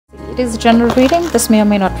is general reading. This may or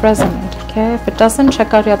may not resonate. Okay, if it doesn't,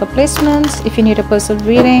 check out your other placements. If you need a personal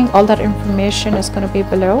reading, all that information is going to be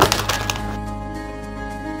below.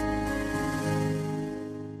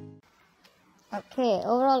 Okay,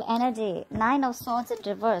 overall energy, 9 of Swords in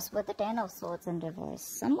reverse with the 10 of Swords in reverse.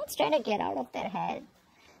 Someone's trying to get out of their head.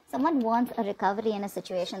 Someone wants a recovery in a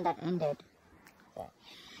situation that ended. Okay.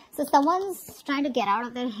 So someone's trying to get out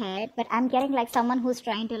of their head, but I'm getting like someone who's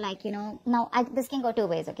trying to like, you know, now this can go two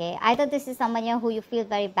ways, okay? Either this is someone here who you feel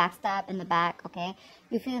very backstabbed in the back, okay?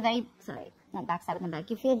 You feel very, sorry, not backstab in the back.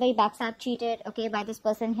 You feel very backstab, cheated, okay, by this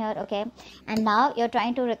person here, okay? And now you're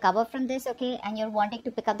trying to recover from this, okay? And you're wanting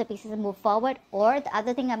to pick up the pieces and move forward. Or the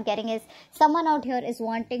other thing I'm getting is someone out here is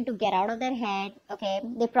wanting to get out of their head, okay?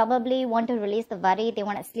 They probably want to release the worry. They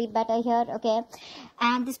want to sleep better here, okay?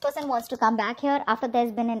 And this person wants to come back here after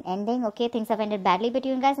there's been an ending, okay? Things have ended badly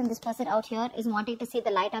between you guys. And this person out here is wanting to see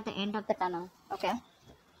the light at the end of the tunnel, okay?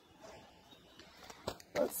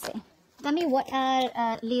 Let's see. Tell me, what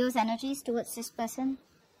are Leo's energies towards this person?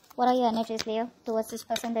 What are your energies, Leo, towards this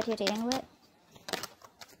person that you're dealing with?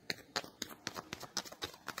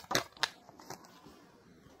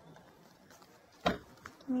 Give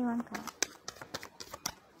me one card.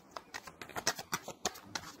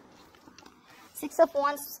 Six of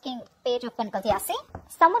Wands, King, Page of Pentacles. Yeah, see?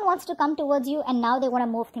 Someone wants to come towards you and now they want to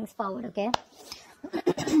move things forward, okay?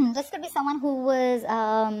 This could be someone who was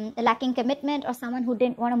lacking commitment, or someone who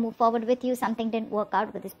didn't want to move forward with you. Something didn't work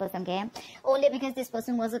out with this person, okay? Only because this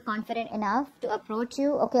person wasn't confident enough to approach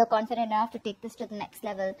you, okay, or confident enough to take this to the next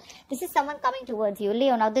level. This is someone coming towards you,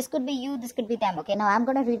 Leo. Now, this could be you, this could be them, okay? Now, I'm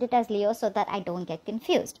going to read it as Leo so that I don't get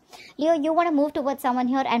confused. Leo, you want to move towards someone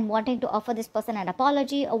here and wanting to offer this person an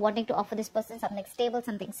apology, or wanting to offer this person something stable,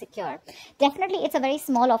 something secure. Definitely, it's a very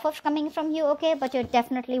small offer coming from you, okay? But you're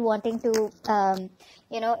definitely wanting to,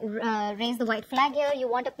 you know, raise the white flag here. You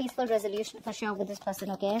want a peaceful resolution for sure with this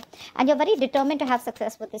person, okay? And you're very determined to have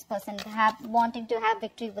success with this person, wanting to have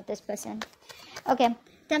victory with this person. Okay,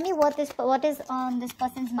 tell me what is on this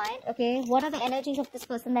person's mind, okay? What are the energies of this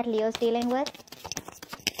person that Leo's dealing with?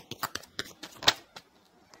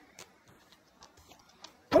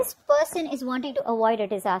 This person is wanting to avoid a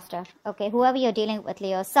disaster, okay? Whoever you're dealing with,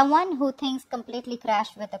 Leo. Someone who things completely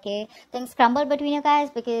crashed with, okay? Things crumbled between you guys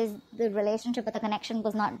because the relationship or the connection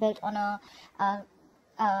was not built on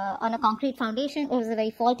a concrete foundation. It was a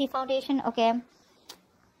very faulty foundation, okay?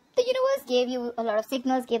 The universe gave you a lot of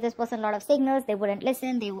signals, gave this person a lot of signals. They wouldn't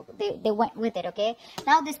listen. They went with it, okay?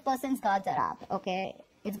 Now this person's guards are up, okay?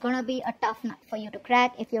 It's going to be a tough nut for you to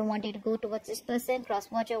crack if you're wanting to go towards this person.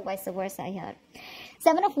 Cross watch or vice versa here.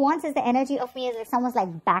 7 of Wands is the energy of me is like someone's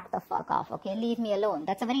like, back the fuck off, okay? Leave me alone.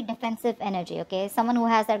 That's a very defensive energy, okay? Someone who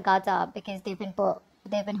has their guards up because they've been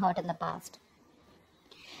hurt in the past.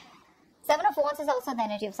 7 of Wands is also the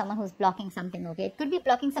energy of someone who's blocking something, okay? It could be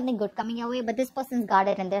blocking something good coming your way, but this person's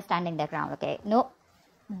guarded and they're standing their ground, okay? No,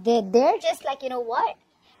 they're just like, you know what?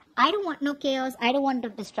 I don't want no chaos. I don't want no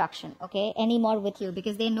destruction, okay, anymore with you,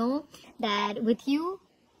 because they know that with you,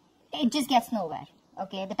 it just gets nowhere,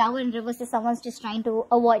 okay? The Tower in reverse is someone's just trying to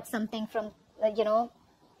avoid something from, you know,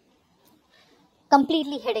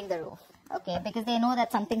 completely hitting the roof, okay? Because they know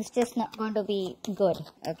that something's just not going to be good,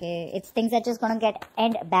 okay? It's things that just going to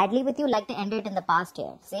end badly with you like they ended in the past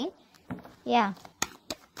year, see? Yeah.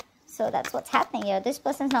 So that's what's happening here. This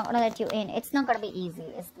person's not going to let you in. It's not going to be easy,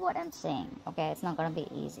 is what I'm saying. Okay, it's not going to be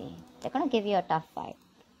easy. They're going to give you a tough fight.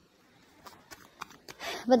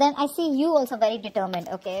 But then I see you also very determined,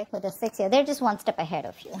 okay, with the 6 here. They're just one step ahead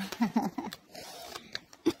of you.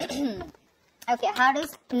 Okay, how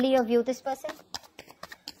does Leo view this person?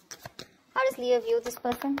 How does Leo view this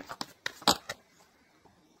person?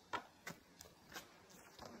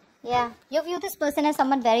 Yeah, you view this person as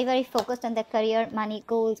someone very, very focused on their career, money,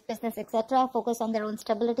 goals, business, etc. Focused on their own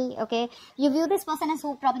stability, okay? You view this person as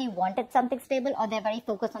who probably wanted something stable, or they're very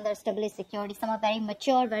focused on their stability, security. Someone very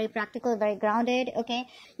mature, very practical, very grounded, okay?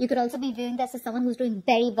 You could also be viewing this as someone who's doing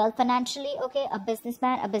very well financially, okay? A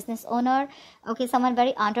businessman, a business owner, okay? Someone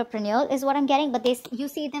very entrepreneurial is what I'm getting, but you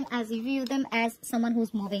view them as someone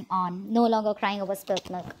who's moving on, no longer crying over spilt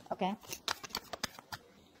milk, okay?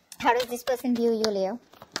 How does this person view you, Leo?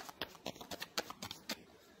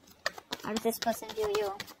 How does this person view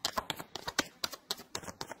you?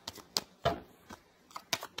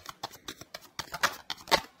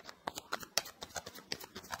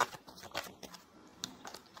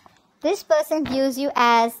 This person views you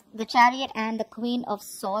as the Chariot and the Queen of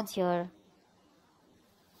Swords here.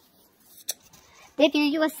 They view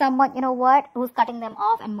you as someone, you know what, who's cutting them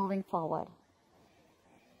off and moving forward.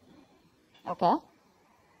 Okay?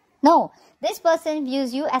 No, this person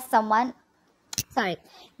views you as someone sorry,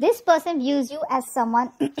 this person views you as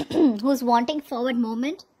someone who's wanting forward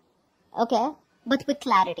movement, okay, but with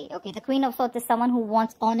clarity, okay. The Queen of Swords is someone who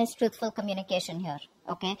wants honest, truthful communication here,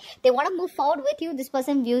 okay. They want to move forward with you. This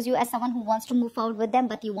person views you as someone who wants to move forward with them,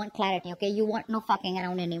 but you want clarity, okay. You want no fucking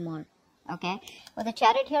around anymore, okay. With the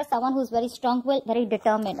Chariot here, someone who's very strong-willed, very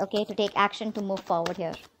determined, okay, to take action, to move forward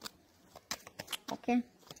here, okay.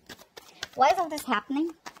 Why is all this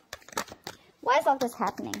happening? Why is all this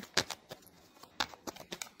happening?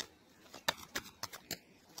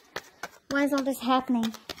 Why is all this happening?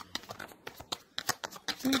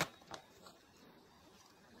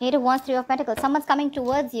 Eight of Wands, Three of Pentacles. Someone's coming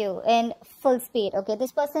towards you in full speed, okay.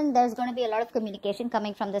 This person, there's going to be a lot of communication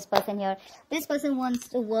coming from this person here. This person wants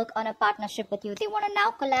to work on a partnership with you. They want to now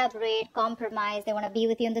collaborate, compromise. They want to be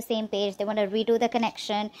with you on the same page. They want to redo the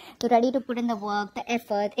connection. They're ready to put in the work, the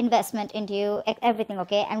effort, investment into you, everything,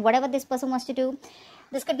 okay. And whatever this person wants to do,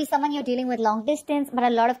 this could be someone you're dealing with long distance, but a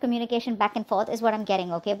lot of communication back and forth is what I'm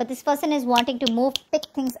getting, okay. But this person is wanting to move, pick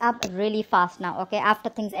things up really fast now, okay, after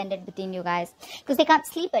things ended between you guys. Because they can't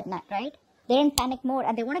sleep at night, right? They're in panic mode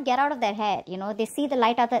and they want to get out of their head, you know. They see the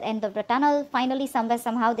light at the end of the tunnel. Finally, somewhere,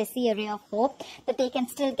 somehow, they see a ray of hope that they can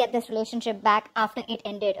still get this relationship back after it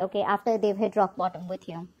ended, okay, after they've hit rock bottom with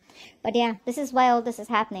you. But yeah, this is why all this is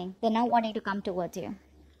happening. They're now wanting to come towards you.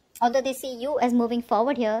 Although they see you as moving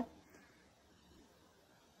forward here,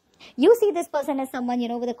 you see this person as someone, you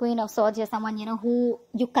know, with the Queen of Swords, you're someone, you know, who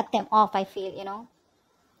you cut them off, I feel, you know,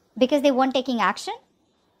 because they weren't taking action.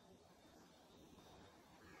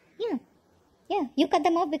 Yeah, you cut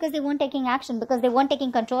them off because they weren't taking action, because they weren't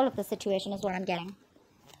taking control of the situation is what I'm getting.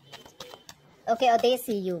 Okay, or they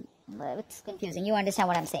see you. It's confusing. You understand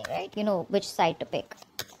what I'm saying, right? You know which side to pick.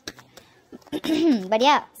 But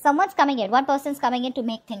yeah, someone's coming in. One person's coming in to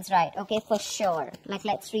make things right, okay, for sure. Like,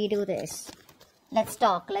 let's redo this. Let's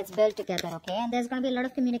talk. Let's build together, okay? And there's going to be a lot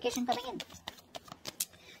of communication coming in.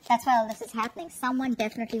 That's why all this is happening. Someone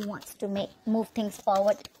definitely wants to move things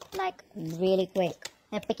forward, like, really quick.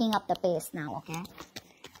 They're picking up the pace now, okay?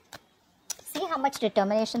 See how much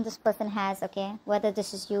determination this person has, okay? Whether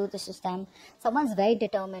this is you, this is them. Someone's very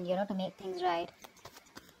determined, you know, to make things right.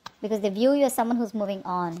 Because they view you as someone who's moving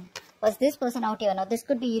on. Was this person out here? Now, this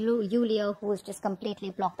could be you, Leo, who's just completely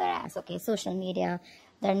blocked their ass, okay? Social media,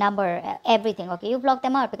 their number, everything, okay? You block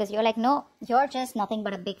them out because you're like, no, you're just nothing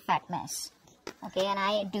but a big fat mess, okay? And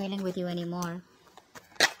I ain't dealing with you anymore.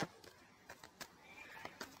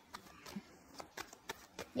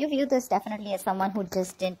 You view this definitely as someone who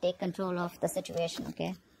just didn't take control of the situation,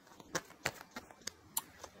 okay?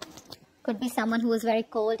 Could be someone who was very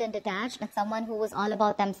cold and detached, and someone who was all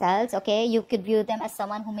about themselves, okay? You could view them as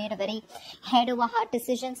someone who made a very head-over-heart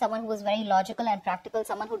decision, someone who was very logical and practical,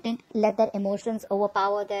 someone who didn't let their emotions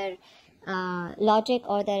overpower their logic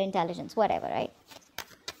or their intelligence, whatever, right?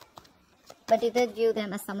 But you did view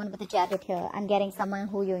them as someone with a Chariot here. I'm getting someone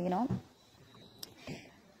who you know,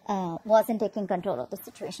 wasn't taking control of the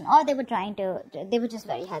situation, or they were just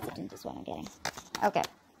very hesitant is what I'm getting. Okay.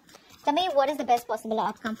 Tell me, what is the best possible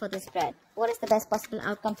outcome for this spread? What is the best possible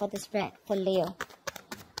outcome for this spread for Leo?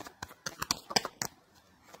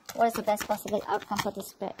 What is the best possible outcome for this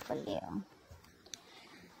spread for Leo?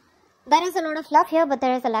 There is a lot of love here, but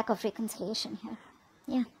there is a lack of reconciliation here.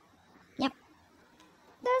 Yeah. Yep.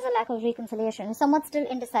 There is a lack of reconciliation. Someone's still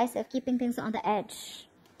indecisive, keeping things on the edge.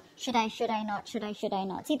 Should I not? Should I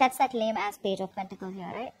not? See, that's that lame-ass Page of Pentacles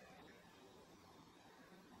here, right?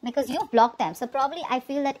 Because you block them. So probably I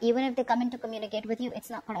feel that even if they come in to communicate with you, it's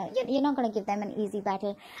not gonna, you're not going to give them an easy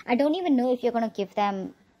battle. I don't even know if you're going to give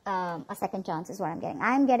them a second chance is what I'm getting.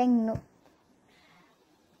 I'm getting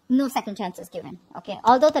no second chances given, okay?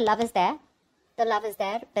 Although the love is there,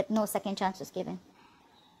 but no second chances given.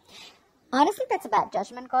 Honestly, that's a bad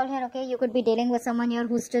judgment call here, okay? You could be dealing with someone here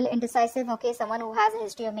who's still indecisive, okay? Someone who has a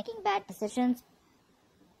history of making bad decisions.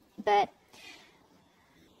 But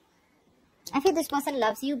I feel this person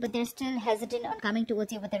loves you, but they're still hesitant on coming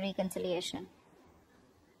towards you with a reconciliation.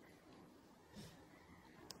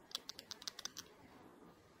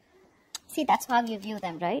 See, that's how you view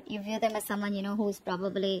them, right? You view them as someone, you know, who's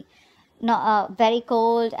probably not very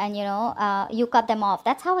cold, and you know, you cut them off.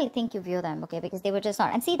 That's how I think you view them, okay? Because they were just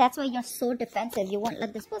not. And see, that's why you're so defensive. You won't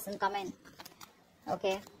let this person come in,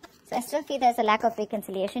 okay? So I still feel there's a lack of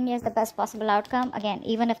reconciliation. Here's the best possible outcome. Again,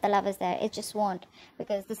 even if the love is there, it just won't,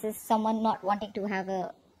 because this is someone not wanting to have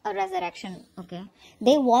a resurrection, okay?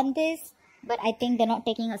 They want this, but I think they're not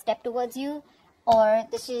taking a step towards you. Or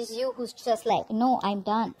this is you who's just like, no, I'm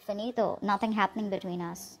done, finito, nothing happening between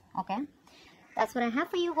us, okay? That's what I have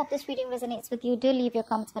for you. Hope this reading resonates with you. Do leave your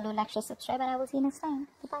comments below, like, share, subscribe, and I will see you next time.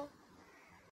 Goodbye.